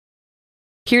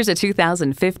Here's a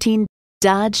 2015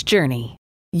 Dodge Journey.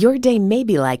 Your day may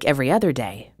be like every other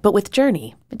day, but with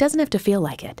Journey, it doesn't have to feel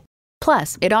like it.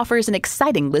 Plus, it offers an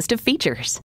exciting list of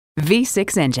features.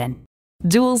 V6 engine,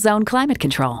 dual zone climate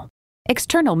control,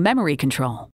 external memory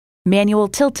control, manual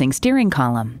tilting steering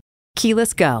column,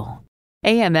 keyless go,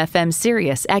 AM/FM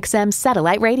Sirius XM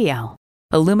satellite radio,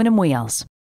 aluminum wheels,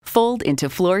 fold into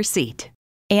floor seat,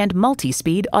 and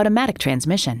multi-speed automatic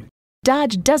transmission.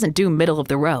 Dodge doesn't do middle of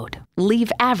the road.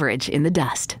 Leave average in the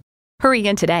dust. Hurry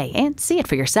in today and see it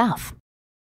for yourself.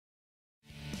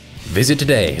 Visit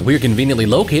today. We're conveniently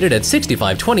located at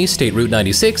 6520 State Route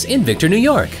 96 in Victor, New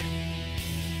York.